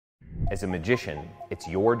As a magician, it's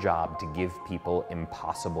your job to give people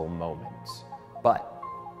impossible moments. But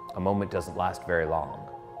a moment doesn't last very long.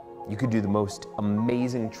 You could do the most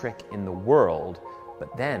amazing trick in the world,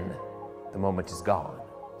 but then the moment is gone.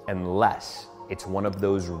 Unless it's one of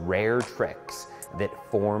those rare tricks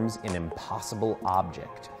that forms an impossible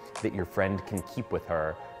object that your friend can keep with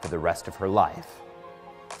her for the rest of her life.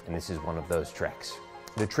 And this is one of those tricks.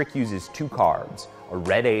 The trick uses two cards, a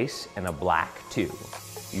red ace and a black 2.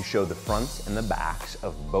 You show the fronts and the backs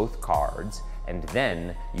of both cards, and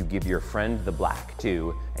then you give your friend the black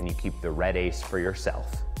 2 and you keep the red ace for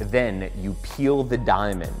yourself. Then you peel the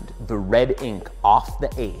diamond, the red ink, off the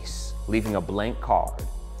ace, leaving a blank card,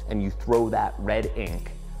 and you throw that red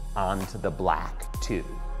ink onto the black 2.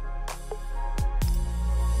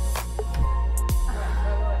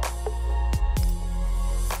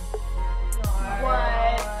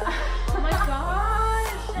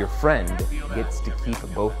 Your friend gets to keep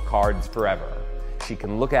both cards forever. She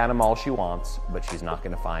can look at them all she wants, but she's not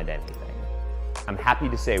going to find anything. I'm happy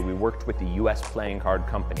to say we worked with the US playing card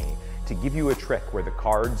company to give you a trick where the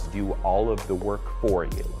cards do all of the work for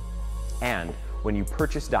you. And when you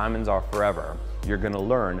purchase Diamonds Are Forever, you're going to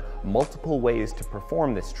learn multiple ways to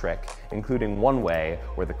perform this trick, including one way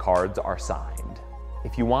where the cards are signed.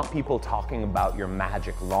 If you want people talking about your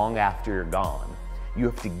magic long after you're gone, you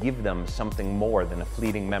have to give them something more than a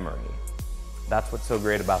fleeting memory. That's what's so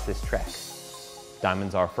great about this trick.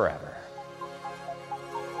 Diamonds are forever.